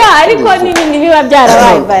oya ariko ni biba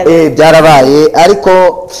byarabaye byarabaye ariko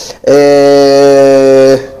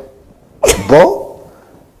bo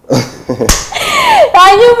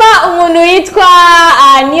hanyuma umuntu witwa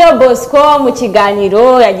Niyo Bosco mu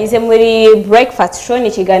kiganiro yagize muri breakfast show ni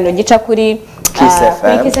ikiganiro gica kuri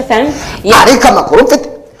Kiss FM ariko amakuru mfite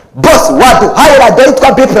boss waduhaye radio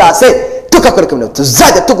yitwa B+ tukakoreka ibintu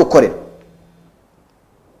tuzajya tugukorera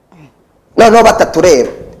noneho batatureba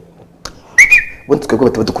ubundi twebwe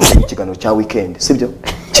batudukurikira mu kiganiro cya weekend sibyo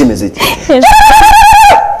kimeze iki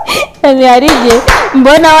yarije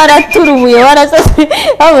mbona waraturumuye warasase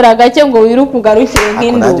habura gake ngo wiruke ugarukire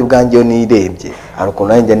nk'indu nanjye ubwanjye yo nirebye hari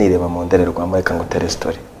ukuntu nanjye nireba mu ndorerwamo reka ngo tere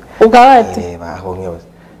story ugabate reba aho nyoze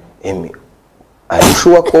Emi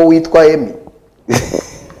arishuwa ko witwa Emi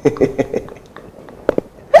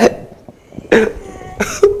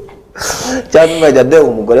cyangwa nkajya ndeba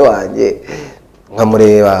umugore wanjye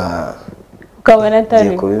nkamureba ukabona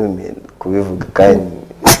atari kubivuga kandi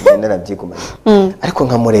narabyigumanye ariko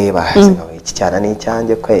nkamureba iki cyana ni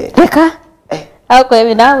icyanjye kwe reka ako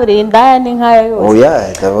Emi nawe indaya ni nkayo yose oya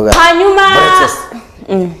ndavuga hanyuma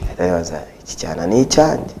iki cyana ni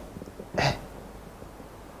icyanjye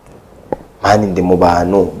mani ndi mu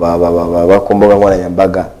bantu ku mbuga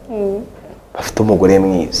nkoranyambaga bafite umugore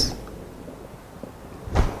mwiza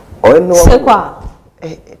sekwa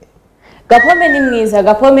Gapome ni mwiza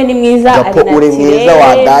Gapo uri mwiza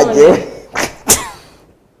wadage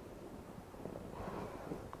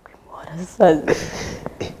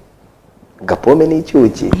Gapome ni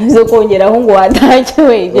icyuki nizo kongeraho ngo wadage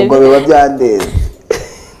weje ngo biba byandeze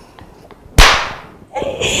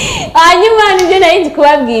hanyuma nibyo nari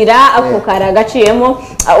kubabwira ako kara gaciyemo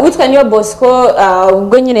witwa Niyo Bosco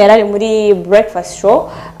ubwo nyine yarari muri breakfast show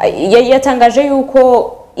yatangaje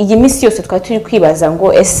yuko iyi minsi yose twari turi kwibaza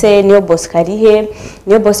ngo ese Niyo Bosco arihe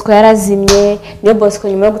Niyo Bosco yarazimye Niyo Bosco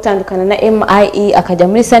nyuma yo gutandukana na MIE akajya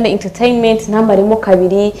muri Sunday Entertainment ntamarimo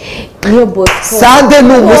kabiri Niyo Bosco Sunday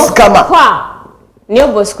ni umusikama Niyo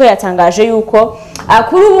Bosco yatangaje yuko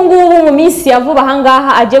kuri ubu ngubu mu minsi ya vuba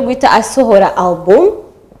ahangaha agiye guhita asohora album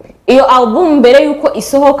iyo album mbere yuko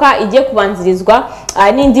isohoka igiye kubanzirizwa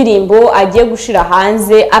n'indirimbo agiye gushira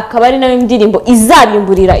hanze akaba ari nayo indirimbo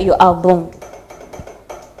izabimburira iyo album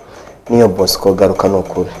Niyo Bosco garuka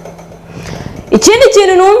nokuri ikindi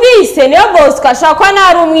kintu numvise Niyo Bosco ashaka ko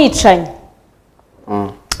nari umwicanyi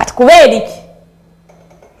kubera iki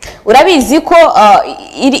urabizi ko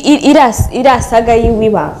irasaga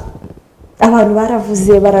yiwiba abantu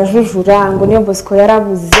baravuze barajujura ngo Niyo Bosco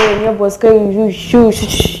yarabuze Niyo Bosco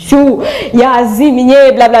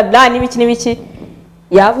yazimye bla bla bla n'ibiki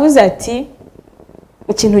yavuze ati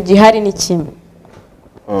ikintu gihari ni kimwe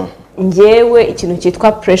njyewe ikintu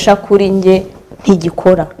cyitwa pressure kuri nge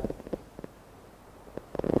ntigikora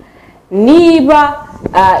niba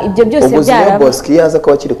ibyo byose byaraba Niyo Bosco yaza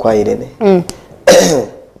ko bakiri kwa Irene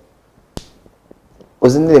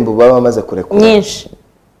uzi indirimbo baba bamaze kurekura nyinshi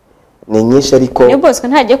ni nyinshi ariko Niyo Bosco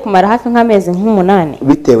ntagiye kumara hafi nk'amezi nk'umunani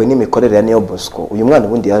bitewe n'imikorere ya Niyo Bosco uyu mwana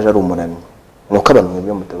ubundi yaje ari umuramyi nuko abantu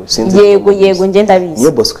mwebwe mutawe sinzi yego nge ndabizi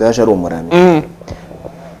Niyo Bosco yaje ari umuramyi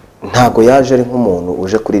ntago yaje ari nk'umuntu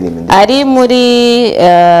uje kuririmba ari muri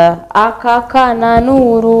akakana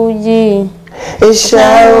n'urugi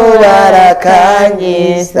ishawura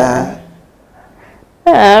kanyiza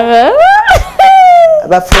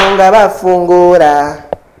bafungura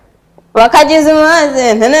bakagize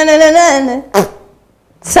umaze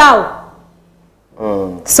sawa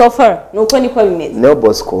so far nuko niko bimeze Niyo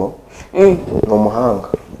Bosco ni umuhanga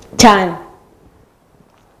cyane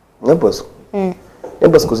Niyo Bosco Niyo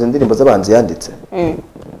Bosco zindirimbo z'abanzi yanditse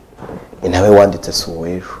ni nawe wanditse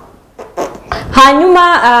Suwejo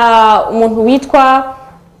hanyuma umuntu witwa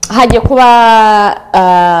hagiye kuba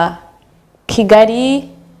Kigali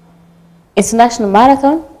International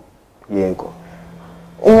Marathon yego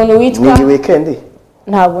umuntu witwa ni weekend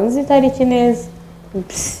ntabwo nzi itariki neza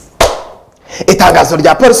itangazo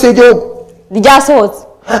rya polisi y'igihugu ryasohotse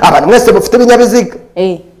abantu mwese mufite ibinyabiziga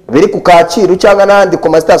biri ku Kacyiru cyangwa n'ahandi ku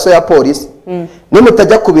masitasiyo ya polisi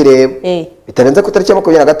nimutajya kubireba bitarenze ku tariki ya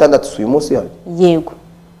 26 uyu munsi hano yego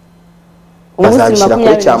bazabishyira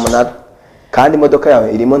kuri cyamunara kandi imodoka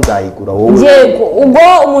yawe irimo nzayigura wowe yego ubwo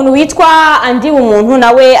umuntu witwa andi umuntu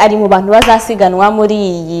nawe ari mu bantu bazasiganwa muri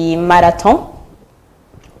iyi marathon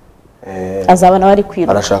azabana bari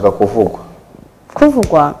kwiruka arashaka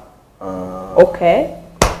kuvugwa okay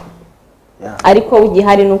ariko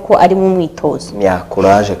igihari nuko ari mu mwitozo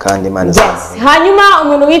courage kandi Imana hanyuma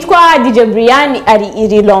umuntu witwa DJ Briane ari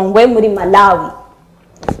irilongwe muri Malawi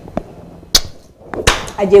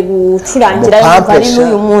agiye gucurangira bari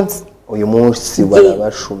uyu munsi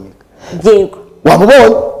barabashumika yego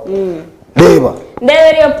wamubonye reba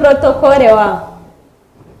ndebera iyo protocole wa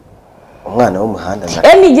umwana w'umuhanda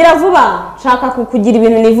nigira vuba nshaka kukugira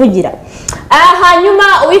ibintu nivugira hanyuma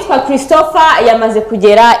uwitwa Christopher yamaze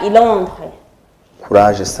kugera i Londres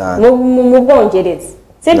courage sana mu Bwongereza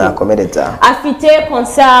nakomereza afite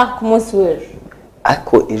concert ku munsi w'ejo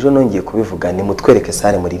ariko ejo nongeye kubivuga ni mutwereke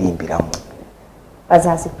sare muririmbiramo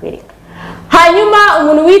bazazikwereka hanyuma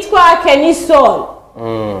umuntu witwa Kenny Sol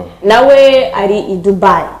nawe ari i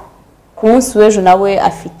Dubai ku munsi w'ejo nawe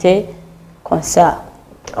afite concert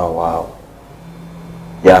wow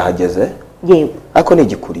yahageze yego ariko ni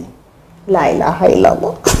igikuri la ilaha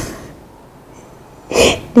illallah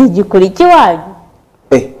ni igikuri kiwanyu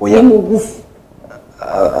oya ni mugufi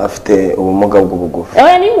afite ubumuga bw'ubugufi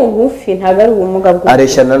oya ni mugufi ntabwo ari ubumuga bw'ubugufi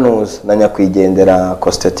areshya nanuza na nyakwigendera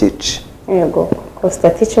Costatich yego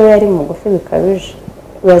Costatich we yari mugufi bikabije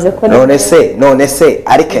bibaze ko none se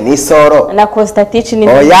ariko ni soro na Costatich ni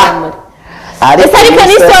muremure ariko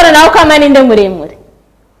ni soro nawe kama ninde muremure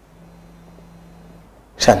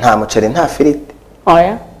nta muceri nta firiti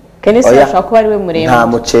oya Kenny Sol ashaka kuba ari we muremure nta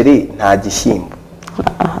muceri nta gishyimbo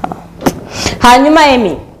hanyuma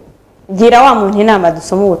Emi gira wa muntu inama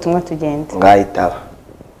dusoma ubutumwa tugende ngahitaba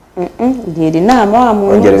gira inama wa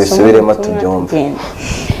muntu ongera bisubiremo tubyumve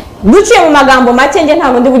duciye mu magambo make nge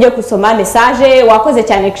ntabwo ndi bujye gusoma message wakoze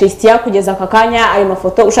cyane Christian kugeza aka kanya ayo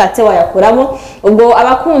mafoto ushatse wayakuramo ubwo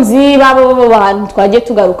abakunzi babo bantu twagiye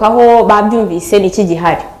tugarukaho babyumvise niki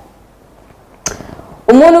gihari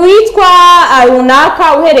umuntu witwa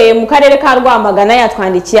runaka uhereye mu karere ka Rwamagana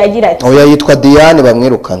yatwandikiye agira ati oya yitwa Diane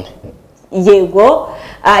bamwirukane yego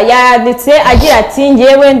yanditse agira ati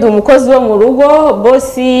ngewe ndi umukozi wo mu rugo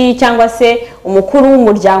bosi cyangwa se umukuru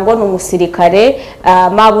w'umuryango ni umusirikare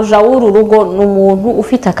mabuja w'uru rugo ni umuntu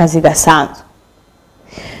ufite akazi gasanzwe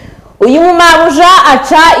uyu mabuja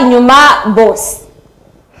aca inyuma bosi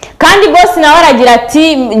kandi bosi nawe aragira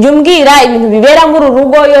ati jya umbwira ibintu bibera muri uru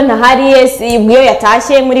rugo yo ntahari iyo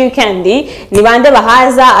yatashye muri weekend ni bande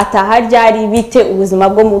bahaza ataha ryari bite ubuzima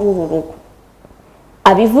bwo muri uru rugo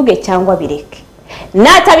abivuge cyangwa bireke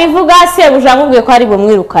natabivuga sebuja amubwiye ko ari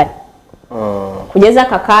bumwirukane kugeza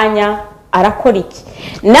aka kanya arakora iki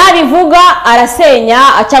nabivuga arasenya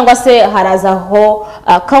cyangwa se harazaho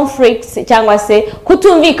conflicts cyangwa se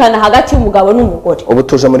kutumvikana hagati y'umugabo n'umugore ubu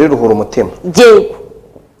tuje muri ruhura umutima yego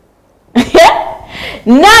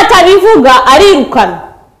natabivuga arirukana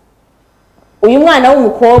uyu mwana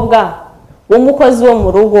w'umukobwa w'umukozi wo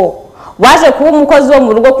mu rugo waje kuba umukozi wo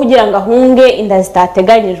mu rugo kugira ngo ahunge inda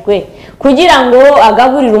zitateganyijwe kugira ngo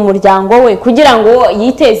agaburire umuryango we kugira ngo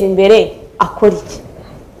yiteze imbere akora iki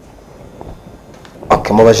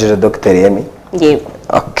mubajije Dr. Yemi yego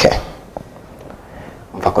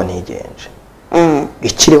mva ko ntigenje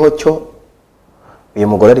ikiriho cyo uyu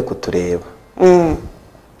mugore ari kutureba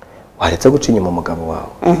waretse guca inyuma umugabo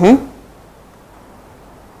wawe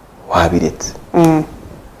wabiretse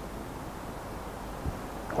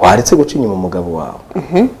waretse guca inyuma umugabo wawe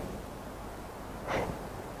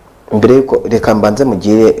mbere yuko reka mbanze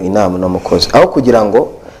mugire inama n'umukozi aho kugira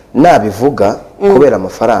ngo nabivuga kubera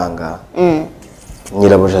amafaranga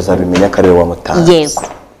nyirabuja azabimenya ko ariwe wamutanze yego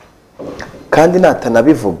kandi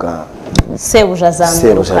natanabivuga sebuja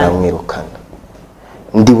azamwirukana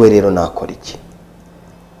ndiwe rero nakora iki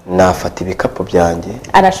nafata ibikapu byanjye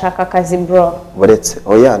arashaka akazi bro buretse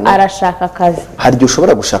oya arashaka akazi hari igihe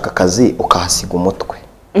ushobora gushaka akazi ukahasiga umutwe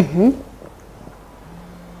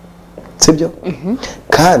sibyo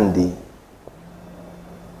kandi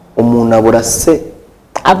umuntu abura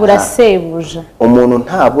sebuja umuntu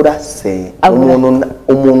ntabura se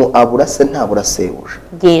umuntu abura se ntabura sebuja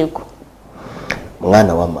yego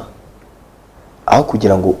mwana wama aho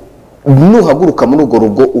kugira ngo nuhaguruka muri urwo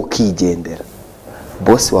rugo ukigendera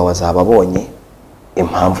bosi wawe azaba abonye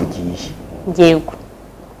impamvu ugiye yego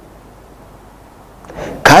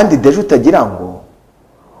kandi deje utagira ngo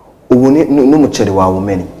ubu n'umuceri wawe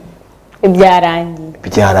umennye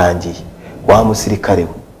byarangiye wa musirikare we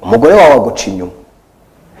umugore wawe aguca inyuma.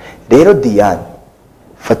 Rero Diane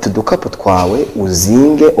fata udukapu twawe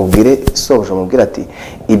uzinge ubwire sobuja umubwire ati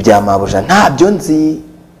ibya mabuja ntabyo nzi,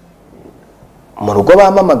 mu rugo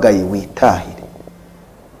bamamagaye witahire,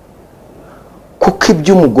 kuko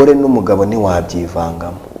iby'umugore n'umugabo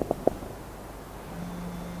ntiwabyivangamo.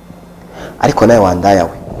 Ariko nawe wandaya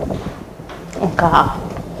we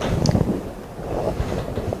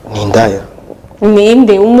ni indaya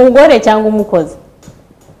ninde, umugore cyangwa umukozi?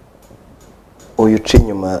 uyu uca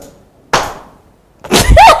inyuma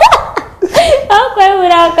akora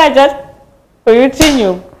burakaje uyu uca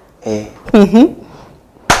inyuma.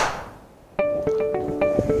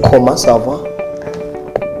 Comment ça va?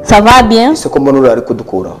 Ça va bien? C'est comme nous ari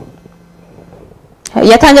kudukuraho.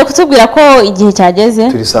 Yatangiye kutubwira ko igihe cyageze.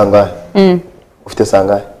 Turi sangahe? Ufite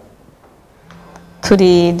sangahe?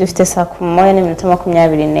 Dufite saa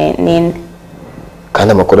 1:24.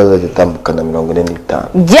 Kandi amakuru azajya atambukana 45.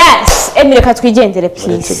 Yes! Reka twigendere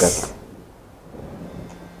please.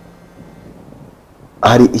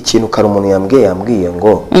 Hari ikintu kare umuntu yambwiye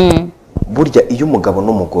ngo burya iyo umugabo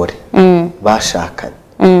n'umugore bashakanye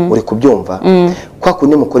uri kubyumva kwa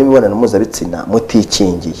kundi mukora imibonano mpuzabitsina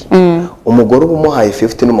mutikingiye umugore uba umuhaye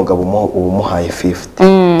 50 n'umugabo uba umuhaye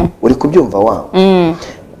 50 uri kubyumva wa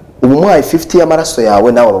uba umuhaye 50 y'amaraso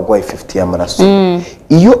yawe nawe abagwaye 50 y'amaraso.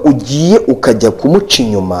 Iyo ugiye ukajya kumuca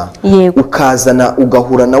inyuma ukazana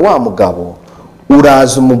ugahura na wa mugabo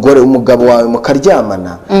uraza umugabo wawe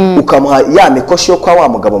mukaryamana ukamuha ya mikoshi yo kwa wa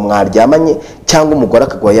mugabo mwaryamanye cyangwa umugore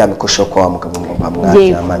akagwa ya mikoshi yo kwa wa mugabo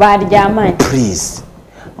mwaryamanye. Please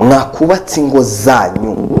mwakubatse ingo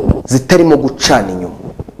zanyu zitarimo gucana inyuma.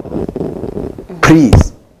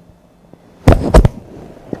 Please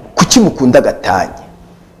kuki mukunda gatanye,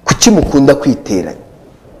 kuki mukunda kwiteranya?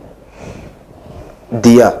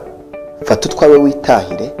 Dia fata utwawe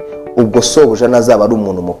witahire, ubwo sobuja nazaba ari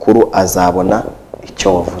umuntu mukuru azabona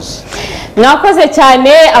icyo wavuze. Mwakoze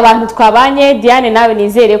cyane abantu twabanye. Diane nawe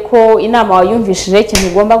nizere ko inama wayumvishije ikintu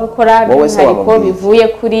ugomba gukora by'umwihariko bivuye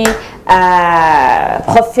kuri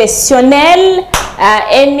professionnel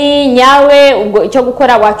eni nyawe, ubwo icyo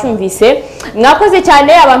gukora wacyumvise. Mwakoze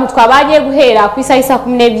cyane abantu twabanye guhera ku isaha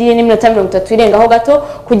 12:30 irengaho gato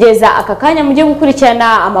kugeza aka kanya mujye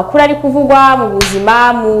gukurikirana amakuru ari kuvugwa mu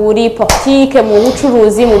buzima, muri politique, mu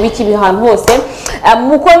bucuruzi, mu biki bihantu hose.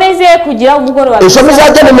 Mukomeze kugira umugoroba ejo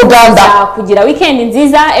muzajya mu muganda, kugira weekend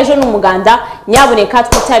nziza. Ejo ni umuganda, nyaboneka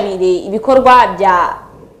twitabire ibikorwa bya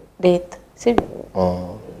leta sibyo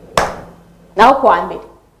naho kwa mbere.